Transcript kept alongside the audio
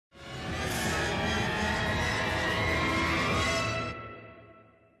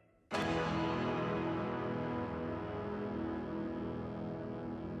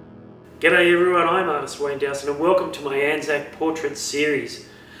G'day everyone, I'm artist Wayne Dowson and welcome to my ANZAC portrait series.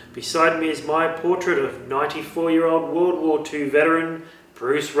 Beside me is my portrait of 94-year-old World War II veteran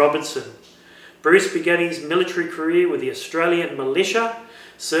Bruce Robertson. Bruce began his military career with the Australian Militia,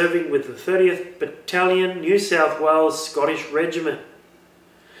 serving with the 30th Battalion New South Wales Scottish Regiment.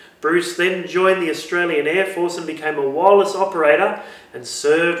 Bruce then joined the Australian Air Force and became a wireless operator and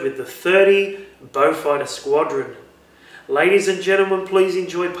served with the 30 Beaufighter Squadron. Ladies and gentlemen, please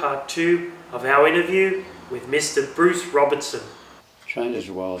enjoy part 2 of our interview with Mr. Bruce Robertson. Trained as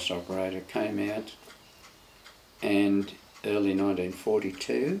a wireless operator, came out and early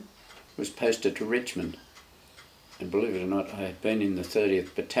 1942 was posted to Richmond. And believe it or not, I had been in the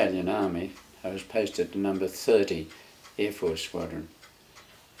 30th Battalion Army. I was posted to number 30 Air Force Squadron,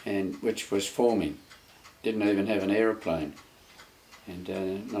 and which was forming. Didn't even have an aeroplane, and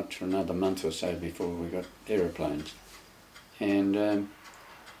not for another month or so before we got aeroplanes. And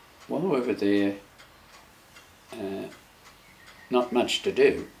while we were there, not much to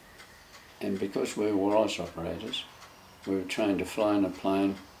do, and because we were wireless operators, we were trained to fly in a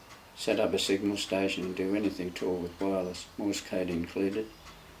plane, set up a signal station and do anything at all with wireless, Morse code included.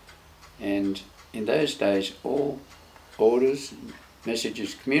 And in those days, all orders,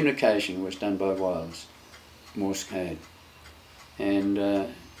 messages, communication was done by wireless, Morse code. And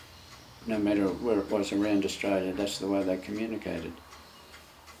no matter where it was around Australia, that's the way they communicated.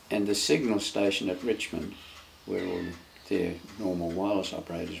 And the signal station at Richmond, where all their normal wireless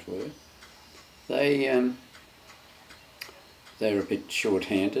operators were, they were a bit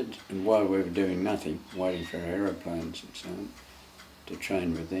short-handed, and while we were doing nothing, waiting for our aeroplanes and so on, to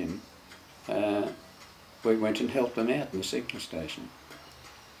train with them, we went and helped them out in the signal station.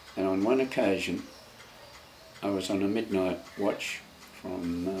 And on one occasion, I was on a midnight watch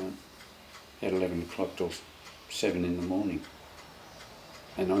from at 11 o'clock till 7 in the morning.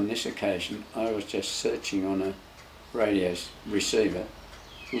 And on this occasion, I was just searching on a radio receiver,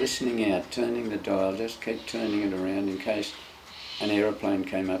 listening out, turning the dial, just keep turning it around in case an aeroplane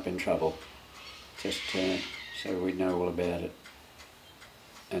came up in trouble, just so we'd know all about it.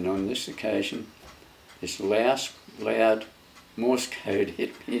 And on this occasion, this loud Morse code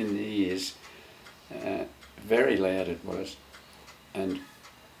hit me in the ears. Very loud it was, and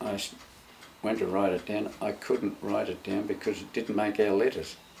I went to write it down. I couldn't write it down because it didn't make our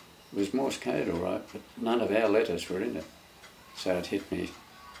letters. It was Morse code all right, but none of our letters were in it. So it hit me,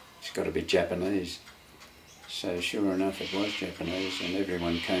 it's got to be Japanese. So sure enough it was Japanese, and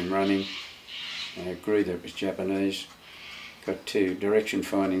everyone came running. I agreed that it was Japanese. Got to direction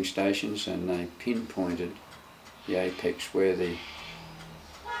finding stations and they pinpointed the apex where the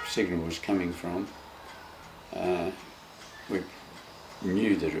signal was coming from. We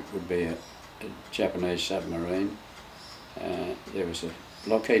knew that it would be a Japanese submarine. There was a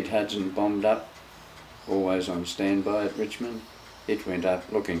Lockheed Hudson bombed up, always on standby at Richmond. It went up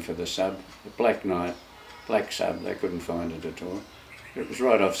looking for the sub, the black sub, they couldn't find it at all. It was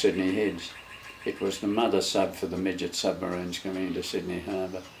right off Sydney Heads. It was the mother sub for the midget submarines coming into Sydney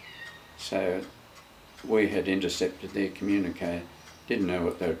Harbour. So we had intercepted their communique, didn't know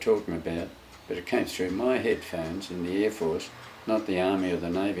what they were talking about, but it came through my headphones in the Air Force, not the Army or the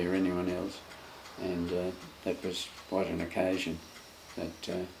Navy or anyone else. And that was quite an occasion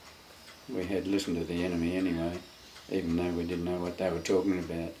that we had listened to the enemy anyway, even though we didn't know what they were talking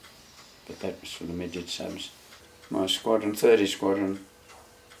about. But that was for the midget subs. My squadron, 30 Squadron,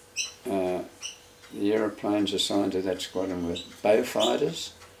 the aeroplanes assigned to that squadron were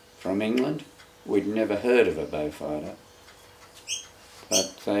Beaufighters from England. We'd never heard of a Beaufighter,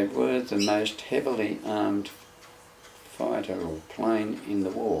 but they were the most heavily armed fighter or plane in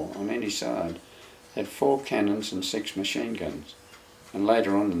the war on any side. They had 4 cannons and 6 machine guns, and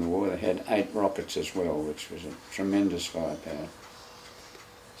later on in the war they had 8 rockets as well, which was a tremendous firepower.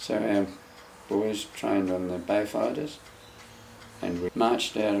 So our boys trained on the Beaufighters, and we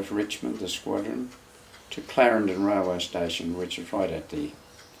marched out of Richmond, the squadron, to Clarendon Railway Station, which is right at the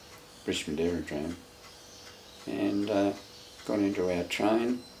Richmond Aerodrome, and got into our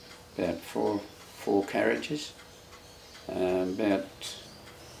train, about four carriages, about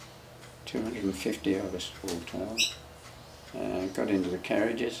 250 of us all told. Got into the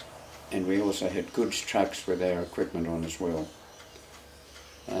carriages, and we also had goods trucks with our equipment on as well.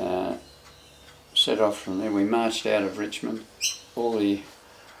 Set off from there, we marched out of Richmond. All the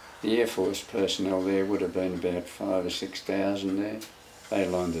Air Force personnel there would have been about 5,000 or 6,000 there. They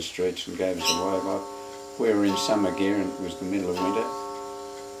lined the streets and gave us a wave off. We were in summer gear and it was the middle of winter.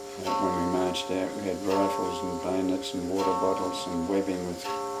 When we marched out, we had rifles and bayonets and water bottles and webbing with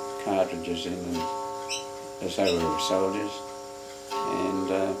cartridges in them, as though we were soldiers.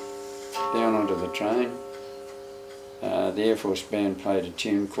 And down onto the train. The Air Force band played a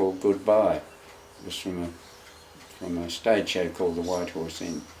tune called Goodbye. It was from a stage show called The White Horse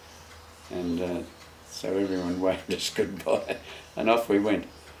Inn. And so everyone waved us goodbye, and off we went.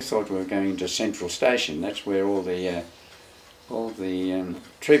 We thought we were going to Central Station. That's where all the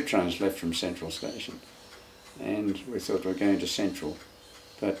troop trains left from Central Station. And we thought we were going to Central.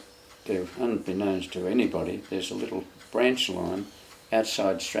 But there, unbeknownst to anybody, there's a little branch line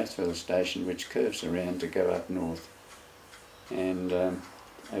outside Strathfield Station which curves around to go up north and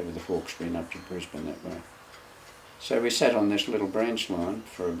over the Hawkesbury and up to Brisbane that way. So we sat on this little branch line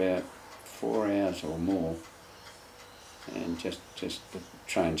for about 4 hours or more, and just the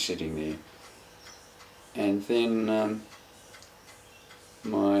train sitting there. And then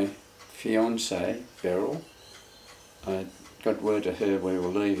my fiancée, Beryl, I got word to her we were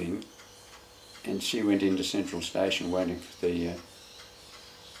leaving, and she went into Central Station waiting for the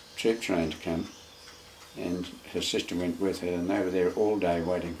troop train to come, and her sister went with her, and they were there all day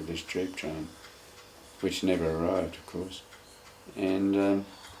waiting for this troop train, which never arrived, of course. And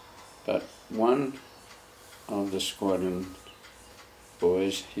but one of the squadron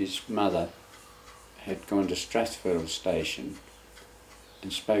boys, his mother, had gone to Strathfield Station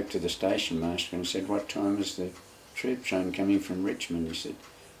and spoke to the station master and said, "What time is the troop train coming from Richmond?" He said,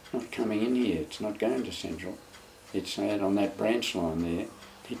 "Not coming in here, it's not going to Central. It's out on that branch line there."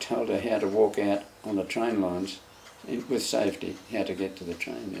 He told her how to walk out on the train lines with safety, how to get to the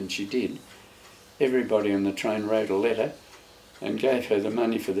train, and she did. Everybody on the train wrote a letter and gave her the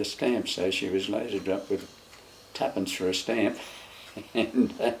money for the stamp, so she was loaded up with tuppence for a stamp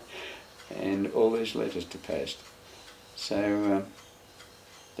and all these letters to post. So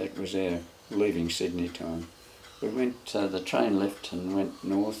that was our leaving Sydney time. We went, the train left and went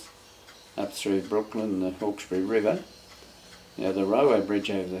north up through Brooklyn, the Hawkesbury River. Now the railway bridge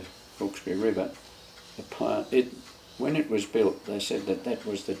over the Hawkesbury River, when it was built, they said that that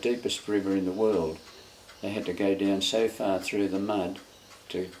was the deepest river in the world. They had to go down so far through the mud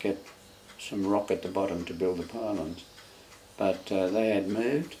to get some rock at the bottom to build the pylons. But they had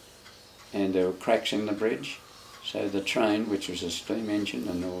moved, and there were cracks in the bridge, so the train, which was a steam engine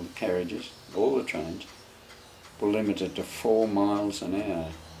and all the carriages, all the trains, were limited to 4 miles an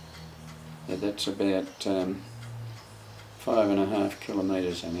hour. Now that's about 5.5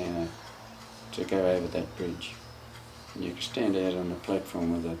 kilometres an hour to go over that bridge. And you could stand out on the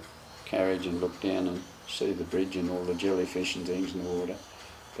platform with a carriage and look down and see the bridge and all the jellyfish and things in the water,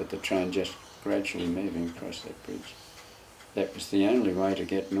 but the train just gradually moving across that bridge. That was the only way to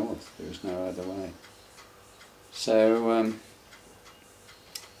get north, there was no other way. So it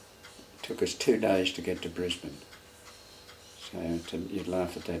took us 2 days to get to Brisbane. So you'd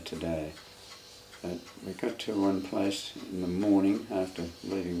laugh at that today. But we got to one place in the morning after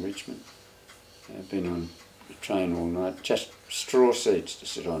leaving Richmond. I'd been on the train all night, just straw seats to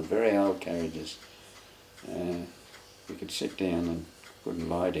sit on, very old carriages. You could sit down and couldn't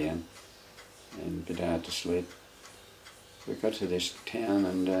lie down, and a bit hard to sleep. We got to this town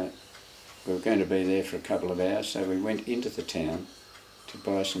and we were going to be there for a couple of hours, so we went into the town to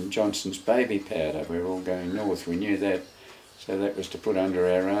buy some Johnson's baby powder. We were all going north, we knew that, so that was to put under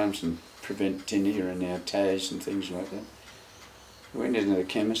our arms and prevent tinea in our toes and things like that. We went into the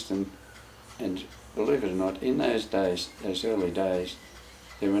chemist and believe it or not, in those days, those early days,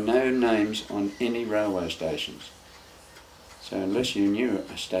 there were no names on any railway stations. So unless you knew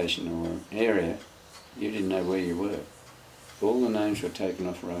a station or an area, you didn't know where you were. All the names were taken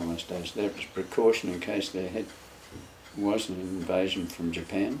off railway stations. That was precaution in case there was an invasion from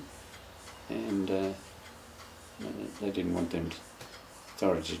Japan, and they didn't want them,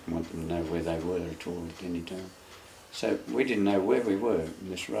 authorities didn't want them to know where they were at all at any time. So we didn't know where we were in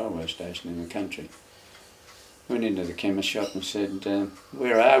this railway station in the country. Went into the chemist shop and said,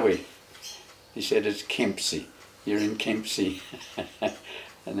 "Where are we?" He said, "It's Kempsey. You're in Kempsey."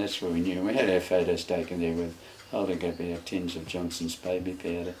 And that's where we knew. We had our photos taken there with holding up our tins of Johnson's baby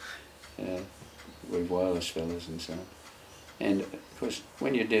powder, with wireless fellas and so on. And of course,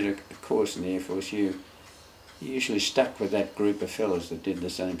 when you did a course in the Air Force, you usually stuck with that group of fellas that did the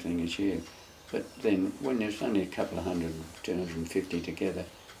same thing as you. But then when there's only a couple of 100, 250 together,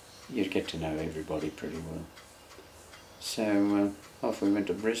 you'd get to know everybody pretty well. So off we went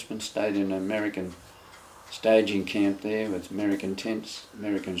to Brisbane, stayed in an American staging camp there with American tents.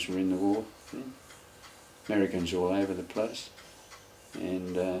 Americans were in the war then. Americans all over the place.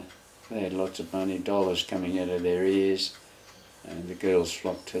 And they had lots of money, dollars coming out of their ears, and the girls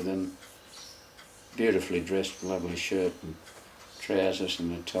flocked to them. Beautifully dressed, lovely shirt and trousers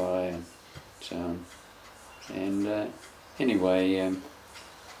and a tie and so on. And anyway,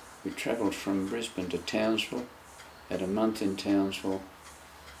 We travelled from Brisbane to Townsville, had a month in Townsville,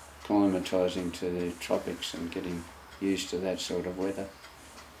 acclimatising to the tropics and getting used to that sort of weather.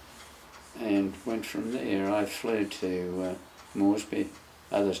 And went from there. I flew to Moresby.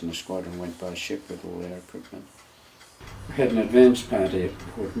 Others in the squadron went by ship with all our equipment. We had an advance party at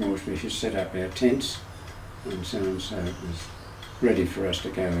Port Moresby who set up our tents and so on, so it was ready for us to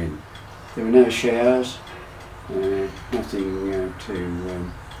go in. There were no showers, nothing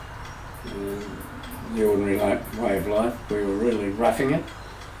to the ordinary way of life. We were really roughing it,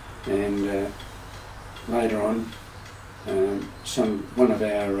 and later on one of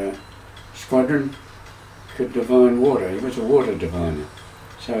our squadron could divine water. He was a water diviner.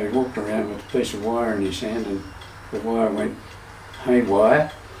 So he walked around with a piece of wire in his hand, and the wire went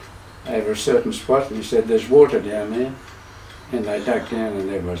haywire over a certain spot, and he said, "There's water down there." And they dug down and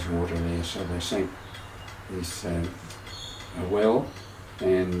there was water there, so they sank this a well,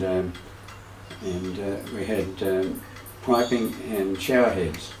 and we had piping and shower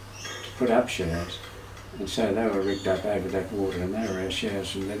heads to put up showers, and so they were rigged up over that water, and they were our showers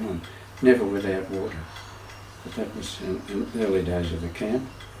from then on, never without water. But that was in the early days of the camp.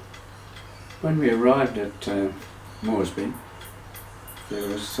 When we arrived at Moresby, there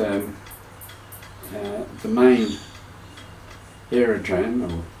was the main aerodrome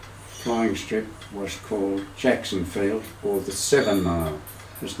or flying strip was called Jackson Field, or the 7 Mile.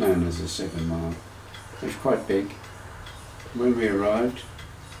 It was known as the 7 Mile. It was quite big. When we arrived,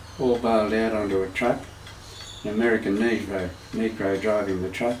 all bailed out onto a truck, an American Negro driving the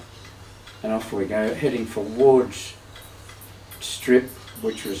truck, and off we go, heading for Ward's Strip,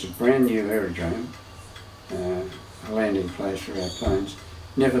 which was a brand new aerodrome, a landing place for our planes,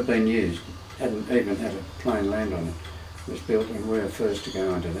 never been used, hadn't even had a plane land on it. It was built and we were first to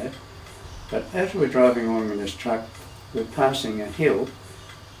go onto that. But as we're driving along in this truck, we're passing a hill,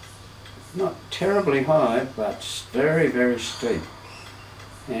 not terribly high, but very, very steep.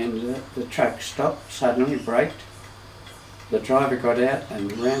 And the truck stopped, suddenly braked. The driver got out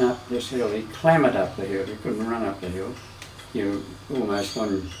and ran up this hill. He clambered up the hill. He couldn't run up the hill. You were almost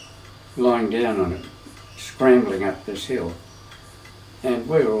lying down on it, scrambling up this hill. And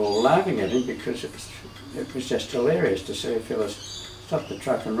we were all laughing at him because it was just hilarious to see a fellow stop the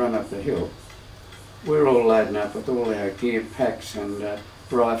truck and run up the hill. We were all laden up with all our gear packs and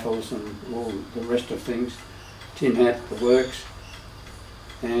rifles and all the rest of things, tin hat, the works.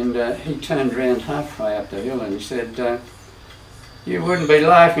 And he turned round halfway up the hill and he said, "You wouldn't be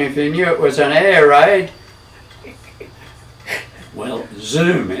laughing if you knew it was an air raid." Well,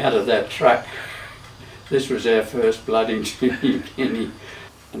 zoom out of that truck. This was our first blood into New Guinea.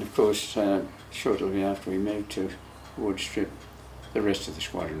 And of course, shortly after we moved to Ward Strip, the rest of the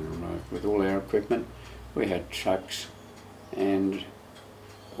squadron arrived with all our equipment. We had trucks and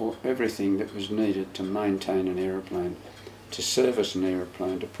everything that was needed to maintain an aeroplane, to service an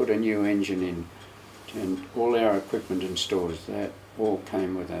aeroplane, to put a new engine in, and all our equipment and stores, that all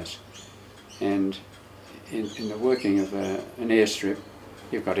came with us. And in the working of an airstrip,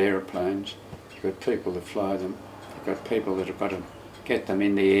 you've got aeroplanes, you've got people that fly them, you've got people that have got to get them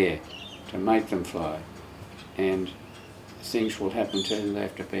in the air to make them fly. And things will happen to them, they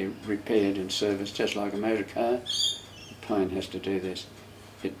have to be repaired and serviced just like a motor car. The plane has to do this.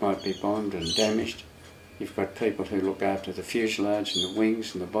 It might be bombed and damaged. You've got people who look after the fuselage and the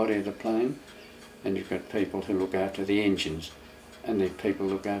wings and the body of the plane, and you've got people who look after the engines, and the people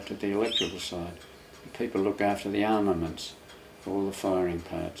look after the electrical side. The people look after the armaments, all the firing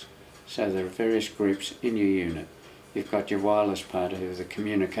parts. So there are various groups in your unit. You've got your wireless part who have the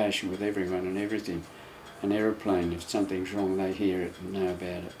communication with everyone and everything. An aeroplane, if something's wrong, they hear it and know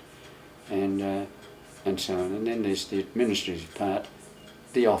about it, and so on. And then there's the administrative part,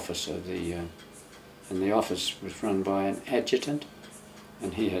 the officer, and the office was run by an adjutant,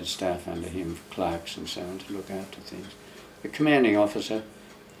 and he had staff under him, clerks and so on, to look after things. The commanding officer,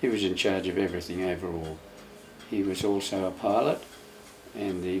 he was in charge of everything overall. He was also a pilot,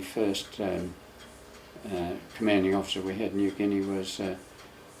 and the first commanding officer we had in New Guinea was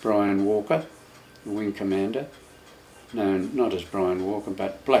Brian Walker, the wing commander, known not as Brian Walker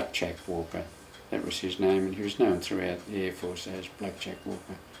but Blackjack Walker. That was his name, and he was known throughout the Air Force as Blackjack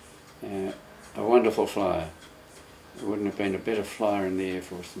Walker. A wonderful flyer. There wouldn't have been a better flyer in the Air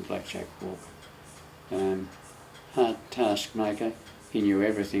Force than Blackjack Walker. Hard taskmaker. He knew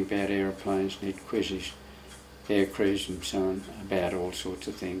everything about aeroplanes, and he'd quiz his air crews and so on about all sorts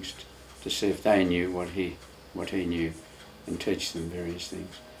of things to see if they knew what he knew, and teach them various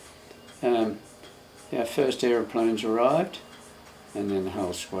things. Our first aeroplanes arrived, and then the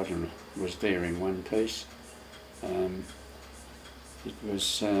whole squadron was there in one piece. It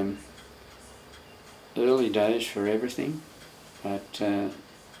was early days for everything, but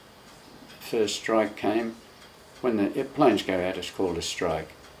first strike came when the planes go out. It's called a strike.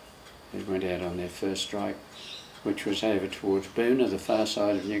 They went out on their first strike, which was over towards Boona, the far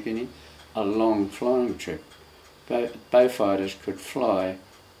side of New Guinea, a long flying trip. Beaufighters could fly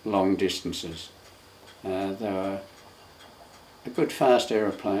long distances. They were a good fast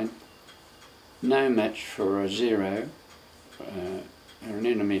aeroplane, no match for a Zero or an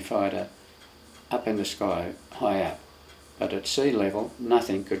enemy fighter up in the sky, high up. But at sea level,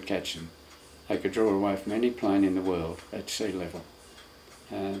 nothing could catch them. They could draw away from any plane in the world at sea level.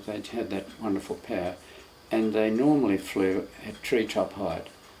 They had that wonderful power, and they normally flew at treetop height.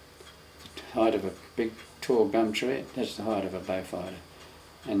 The height of a big tall gum tree, that's the height of a Beaufighter,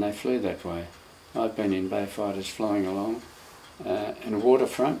 and they flew that way. I've been in Beaufighters flying along in a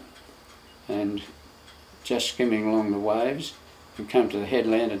waterfront and just skimming along the waves and come to the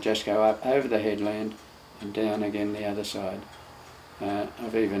headland and just go up over the headland and down again the other side.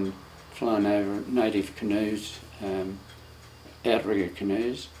 I've even flown over native canoes, outrigger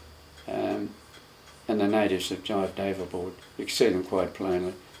canoes, and the natives have dived overboard. You can see them quite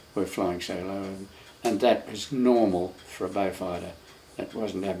plainly. We're flying so low, and that was normal for a Beaufighter. That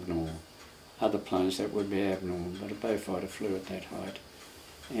wasn't abnormal. Other planes that would be abnormal, but a Beaufighter flew at that height,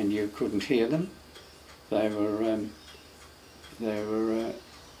 and you couldn't hear them. They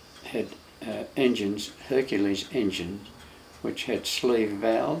had engines, Hercules engines, which had sleeve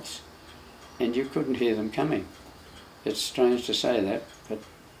valves, and you couldn't hear them coming. It's strange to say that, but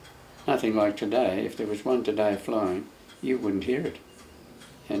nothing like today. If there was one today flying, you wouldn't hear it.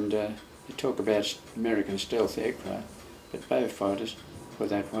 And you talk about American stealth aircraft, but Beaufighters were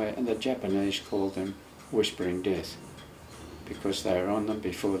that way, and the Japanese called them Whispering Death, because they were on them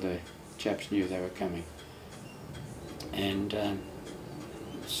before the Japs knew they were coming. And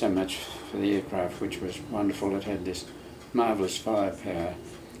so much for the aircraft, which was wonderful. It had this marvellous firepower.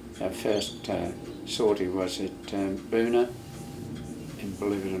 Our first sortie was at Boona, and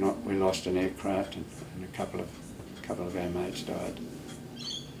believe it or not, we lost an aircraft, and a couple of our mates died.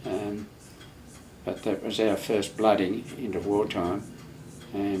 But that was our first blooding into wartime,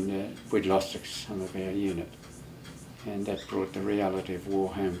 and we'd lost some of our unit, and that brought the reality of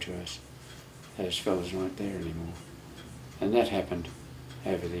war home to us. Those fellas weren't there anymore, and that happened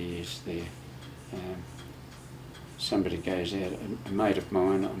over the years there. Somebody goes out, a mate of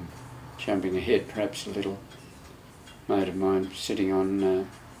mine, I'm jumping ahead perhaps a little, mate of mine sitting on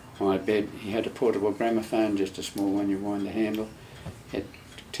my bed, he had a portable gramophone, just a small one, you wind the handle, had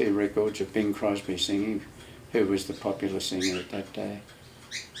 2 records of Bing Crosby singing, who was the popular singer at that day.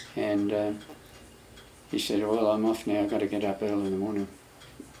 And he said, well, I'm off now, I've got to get up early in the morning.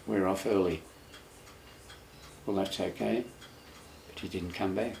 We're off early. Well, that's okay, but he didn't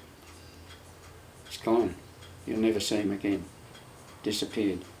come back. He's gone. You'll never see him again.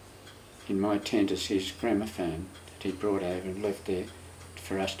 Disappeared. In my tent is his gramophone that he brought over and left there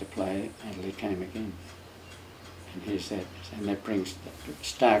for us to play until he came again. And here's that, and that brings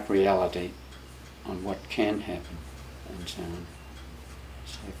stark reality on what can happen, and so on.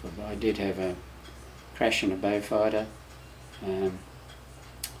 So forth. I did have a crash in a Beaufighter,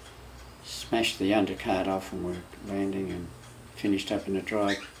 smashed the undercart off when we were landing, and finished up in a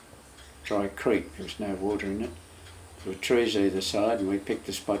dry creek. There was no water in it. There were trees either side, and we picked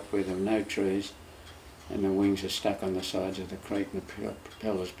the spot where there were no trees, and the wings are stuck on the sides of the creek, and the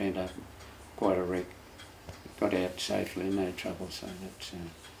propellers bent up. Quite a wreck. Got out safely, no trouble, so that's,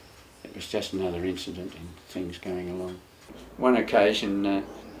 it was just another incident in things going along. One occasion there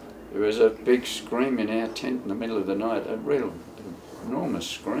was a big scream in our tent in the middle of the night, a real enormous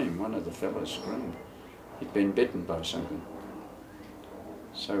scream. One of the fellows screamed. He'd been bitten by something.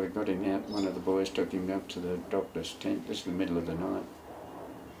 So we got him out, one of the boys took him up to the doctor's tent, this is the middle of the night,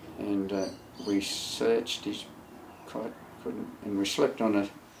 and we searched his cot, and we slept on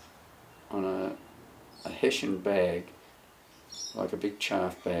a hessian bag, like a big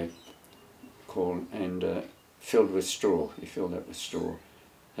chaff bag, and filled with straw. You filled that with straw.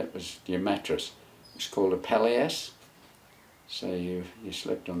 That was your mattress. It was called a palliasse. So you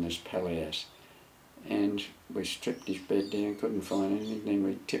slept on this palliasse. And we stripped his bed down, couldn't find anything, then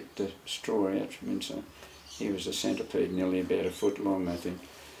we tipped the straw out from inside. He was a centipede, nearly about a foot long, I think,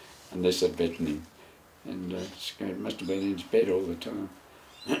 and this had bitten him. And it must have been in his bed all the time.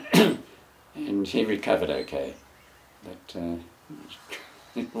 And he recovered okay, but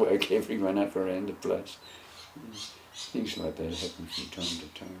it woke everyone up around the place. Things like that happen from time to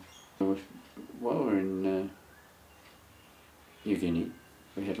time. While we were in New Guinea,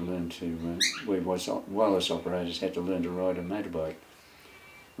 we had to learn to, we wireless operators had to learn to ride a motorbike.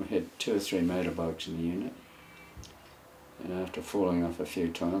 we had 2 or 3 motorbikes in the unit, and after falling off a few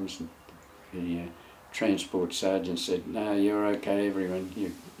times, the transport sergeant said, "No, you're okay, everyone,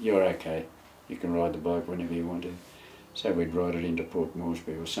 you're okay. You can ride the bike whenever you want to." So we'd ride it into Port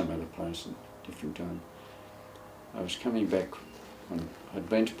Moresby or some other place at a different time. I was coming back, I'd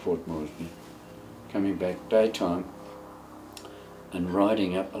been to Port Moresby, coming back daytime and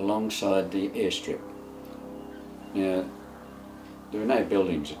riding up alongside the airstrip. Now, there were no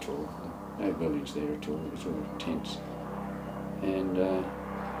buildings at all, no buildings there at all, it was all tents. And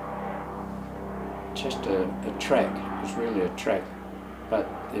just a track, it was really a track, but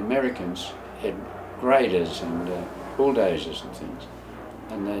the Americans had graders and bulldozers and things,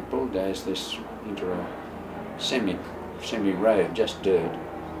 and they bulldozed this into a semi-road, just dirt.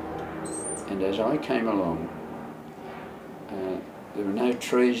 And as I came along, there were no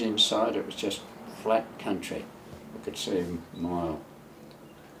trees inside, it was just flat country. I could see a mile.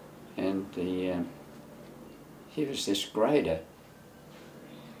 And here was this grader,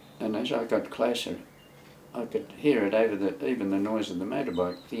 and as I got closer, I could hear it over even the noise of the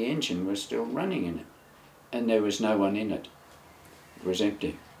motorbike. The engine was still running in it, and there was no one in it. It was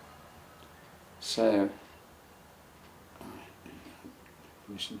empty. So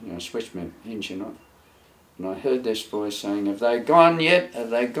I switched my engine on, and I heard this voice saying, "Have they gone yet? Have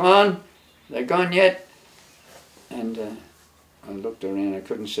they gone? Have they gone yet?" And I looked around, I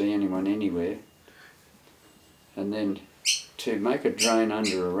couldn't see anyone anywhere. And then to make a drain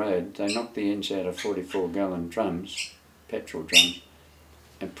under a road, they knocked the ends out of 44-gallon drums, petrol drums,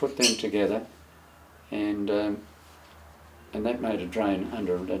 and put them together, and that made a drain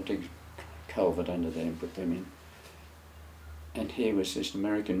under a big culvert under there and put them in. And here was this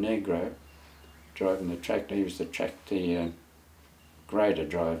American Negro driving the tractor. He was the grader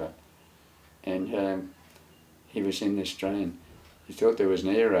driver, and he was in this drain. He thought there was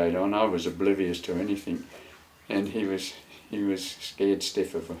an air raid on. I was oblivious to anything, and he was scared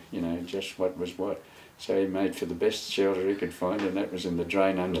stiff of, just what was what. So he made for the best shelter he could find, and that was in the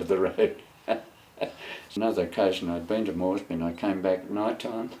drain under the road. Another occasion, I'd been to Moresby and I came back at night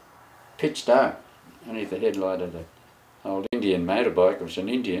time, pitch dark, only the headlight of the old Indian motorbike. It was an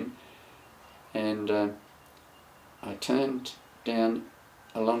Indian, and I turned down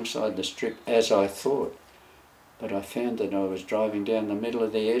alongside the strip as I thought, but I found that I was driving down the middle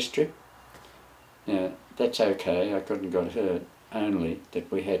of the airstrip. Now, that's okay, I couldn't got hurt, only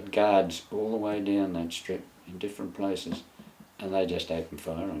that we had guards all the way down that strip in different places, and they just opened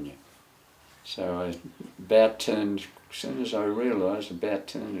fire on you. So I about turned, as soon as I realised, about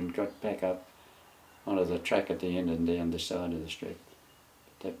turned and got back up onto the track at the end and down the side of the strip.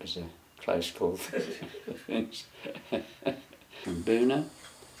 That was a close call for things. From Boona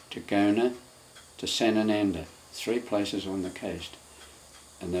to Gona to Sanananda, 3 places on the coast,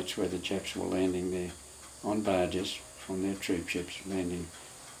 and that's where the Japs were landing there on barges from their troop ships, landing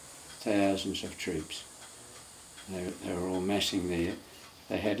thousands of troops. They were all massing there.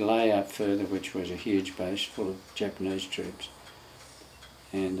 They had Lay up further, which was a huge base full of Japanese troops,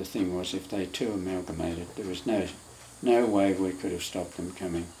 and the thing was, if they too amalgamated, there was no way we could have stopped them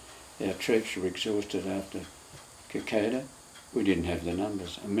coming. Our troops were exhausted after Kokoda. We didn't have the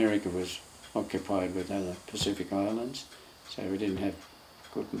numbers. America was occupied with other Pacific islands, so we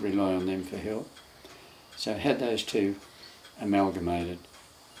couldn't rely on them for help. So had those two amalgamated,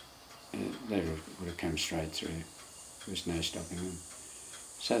 they would have come straight through. There was no stopping them.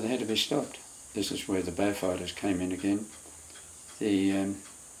 So they had to be stopped. This is where the Beaufighters came in again. They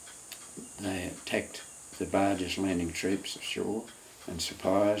attacked the barges landing troops ashore and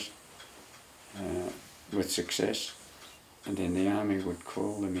suppliers with success, and then the army would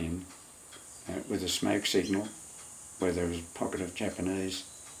call them in with a smoke signal where there was a pocket of Japanese,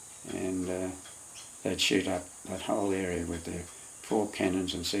 and they'd shoot up that whole area with their 4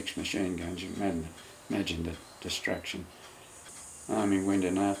 cannons and 6 machine guns. You can imagine the destruction. Army went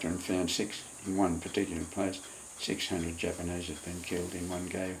in after and found in one particular place, 600 Japanese had been killed in one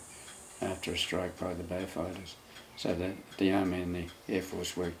go after a strike by the Beaufighters. So the Army and the Air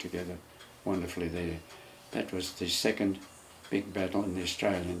Force worked together wonderfully there. That was the second big battle, and the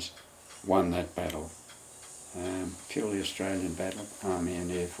Australians won that battle. Purely Australian battle, Army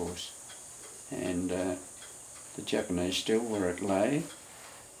and Air Force. And the Japanese still were at Lae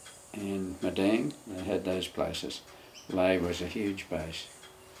and Madang. They had those places. Lae was a huge base.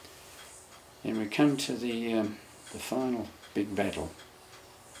 And we come to the final big battle.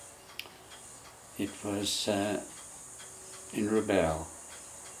 It was in Rabaul.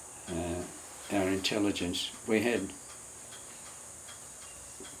 Our intelligence, we had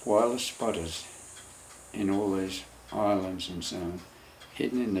wireless spotters in all these islands and so on,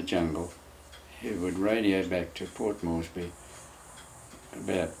 hidden in the jungle, who would radio back to Port Moresby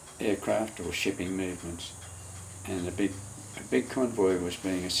about aircraft or shipping movements. And a big convoy was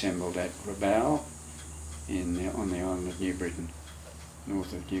being assembled at Rabaul on the island of New Britain,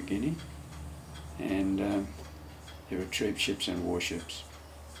 north of New Guinea. And there were troop ships and warships.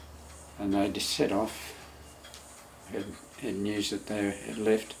 And they just set off, had news that they had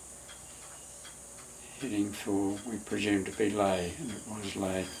left, heading for, we presumed to be Lae, and it was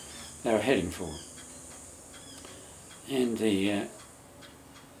Lae they were heading for. And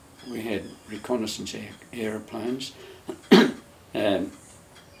we had reconnaissance aeroplanes,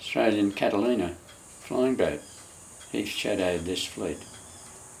 Australian Catalina flying boat. He shadowed this fleet,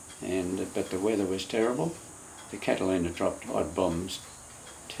 but the weather was terrible. The Catalina dropped odd bombs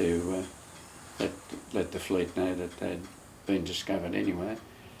to let the fleet know that they'd been discovered anyway.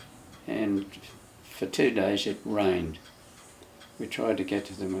 And for 2 days it rained. We tried to get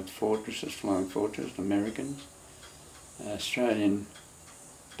to them with fortresses, flying fortresses, Americans, Australian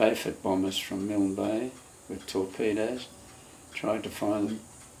Beaufighter bombers from Milne Bay with torpedoes. Tried to find them.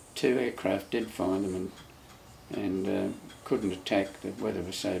 2 aircraft did find them and couldn't attack. The weather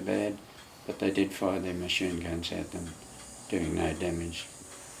was so bad, but they did fire their machine guns at them, doing no damage,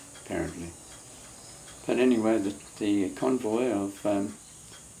 apparently. But anyway, the convoy of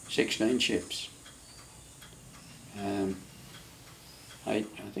 16 ships, 8,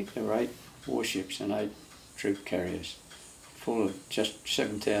 I think there were 8 warships and 8 troop carriers, full of just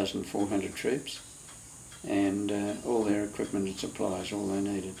 7,400 troops, and all their equipment and supplies, all they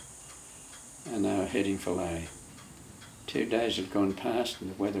needed. And they were heading for Lae. 2 days had gone past and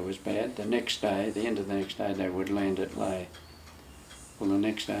the weather was bad. The next day, the end of the next day, they would land at Lae. Well, the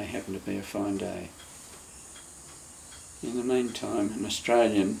next day happened to be a fine day. In the meantime, an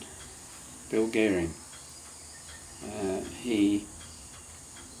Australian, Bill Goering, he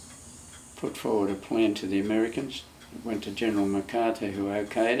put forward a plan to the Americans. It went to General MacArthur, who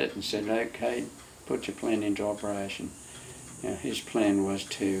okayed it and said, "Okay, put your plan into operation." Now, his plan was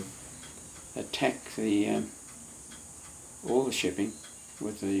to attack all the shipping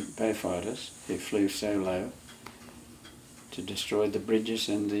with the Beaufighters, who flew so low, to destroy the bridges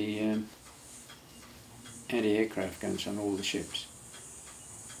and the anti-aircraft guns on all the ships.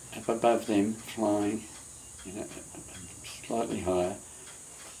 Up above them, flying slightly higher,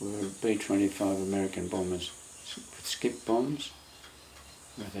 were B-25 American bombers with skip bombs,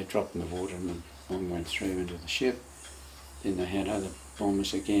 where they dropped in the water and the bomb went through into the ship. Then they had other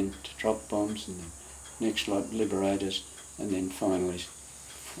bombers again to drop bombs, and the next lot Liberators, and then finally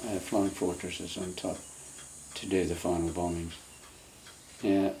flying fortresses on top to do the final bombings.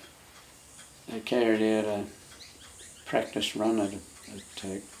 Now, they carried out a practice run at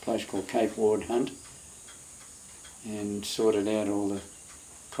a place called Cape Ward Hunt and sorted out all the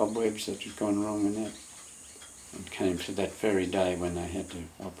cobwebs that had gone wrong in that, and came to that very day when they had to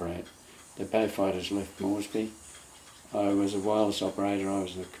operate. The Beaufighters left Moresby. I was a wireless operator, I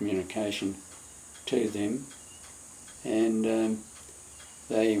was the communication to them, and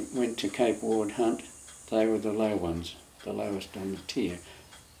they went to Cape Ward Hunt. They were the low ones, the lowest on the tier.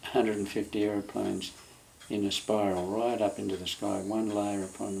 150 aeroplanes in a spiral right up into the sky, one layer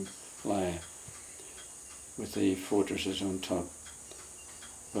upon layer, with the fortresses on top.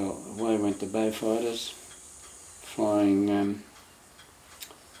 Well, away went the Beaufighters, flying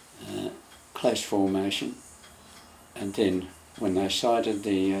close formation, and then when they sighted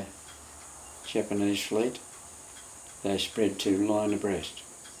the Japanese fleet, they spread to line abreast,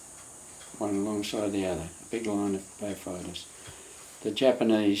 one alongside the other, a big line of Beaufighters. The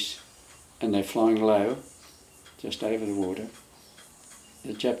Japanese, and they're flying low, just over the water.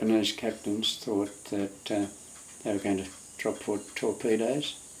 The Japanese captains thought that they were going to drop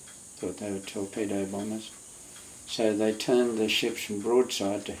torpedoes, thought they were torpedo bombers. So they turned the ships from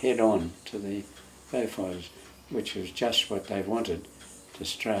broadside to head on to the Beaufighters, which was just what they wanted, to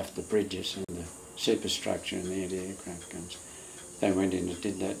strafe the bridges and the superstructure and the anti-aircraft guns. They went in and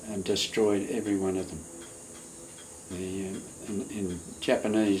did that and destroyed every one of them. In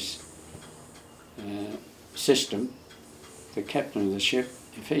Japanese system, the captain of the ship,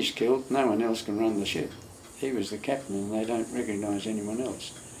 if he's killed, no one else can run the ship. He was the captain and they don't recognise anyone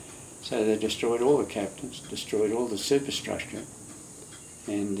else. So they destroyed all the captains, destroyed all the superstructure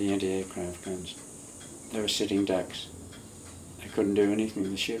and the anti-aircraft guns. They were sitting ducks. They couldn't do anything to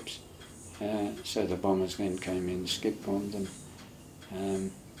the ships. So the bombers then came in, skip bombed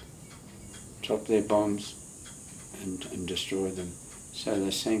them, dropped their bombs and destroyed them. So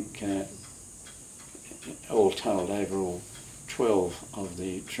they sank, all told, overall, 12 of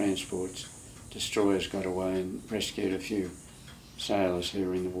the transports. Destroyers got away and rescued a few sailors who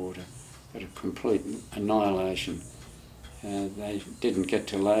were in the water, but a complete annihilation. They didn't get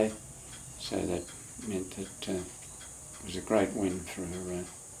to lay, so that meant that it was a great win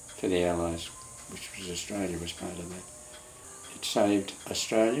for the Allies, which was Australia was part of that. It saved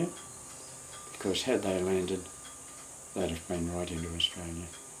Australia, because had they landed, they'd have been right into Australia.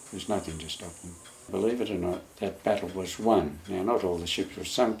 There's nothing to stop them. Believe it or not, that battle was won. Now, not all the ships were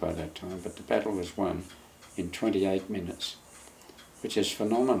sunk by that time, but the battle was won in 28 minutes, which is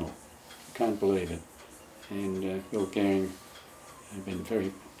phenomenal. I can't believe it. And Bill Goering,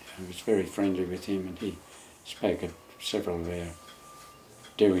 I was very friendly with him, and he spoke at several of our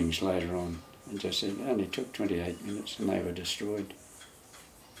doings later on, and just said it only took 28 minutes and they were destroyed.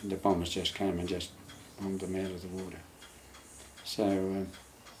 And the bombers just came and just bombed them out of the water. So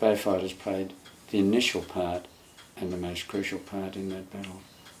Beaufighters played the initial part and the most crucial part in that battle,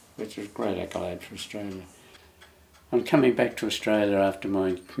 which was a great accolade for Australia. On coming back to Australia after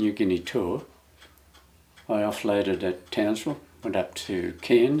my New Guinea tour, I offloaded at Townsville, went up to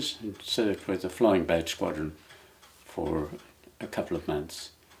Cairns and served with the Flying Boat Squadron for a couple of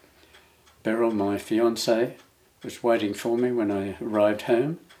months. Beryl, my fiancée, was waiting for me when I arrived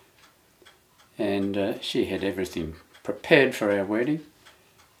home, and she had everything prepared for our wedding,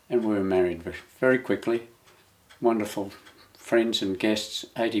 and we were married very quickly. Wonderful friends and guests,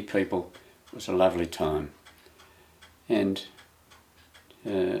 80 people. It was a lovely time. And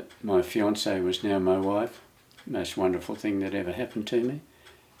my fiancée was now my wife. Most wonderful thing that ever happened to me,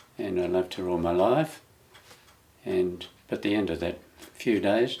 and I loved her all my life. And at the end of that few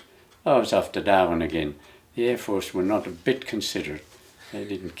days, I was off to Darwin again. The Air Force were not a bit considerate. They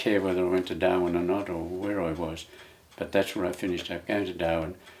didn't care whether I went to Darwin or not, or where I was. But that's where I finished up, going to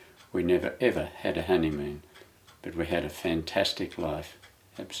Darwin. We never ever had a honeymoon, but we had a fantastic life,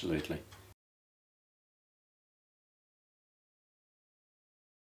 absolutely.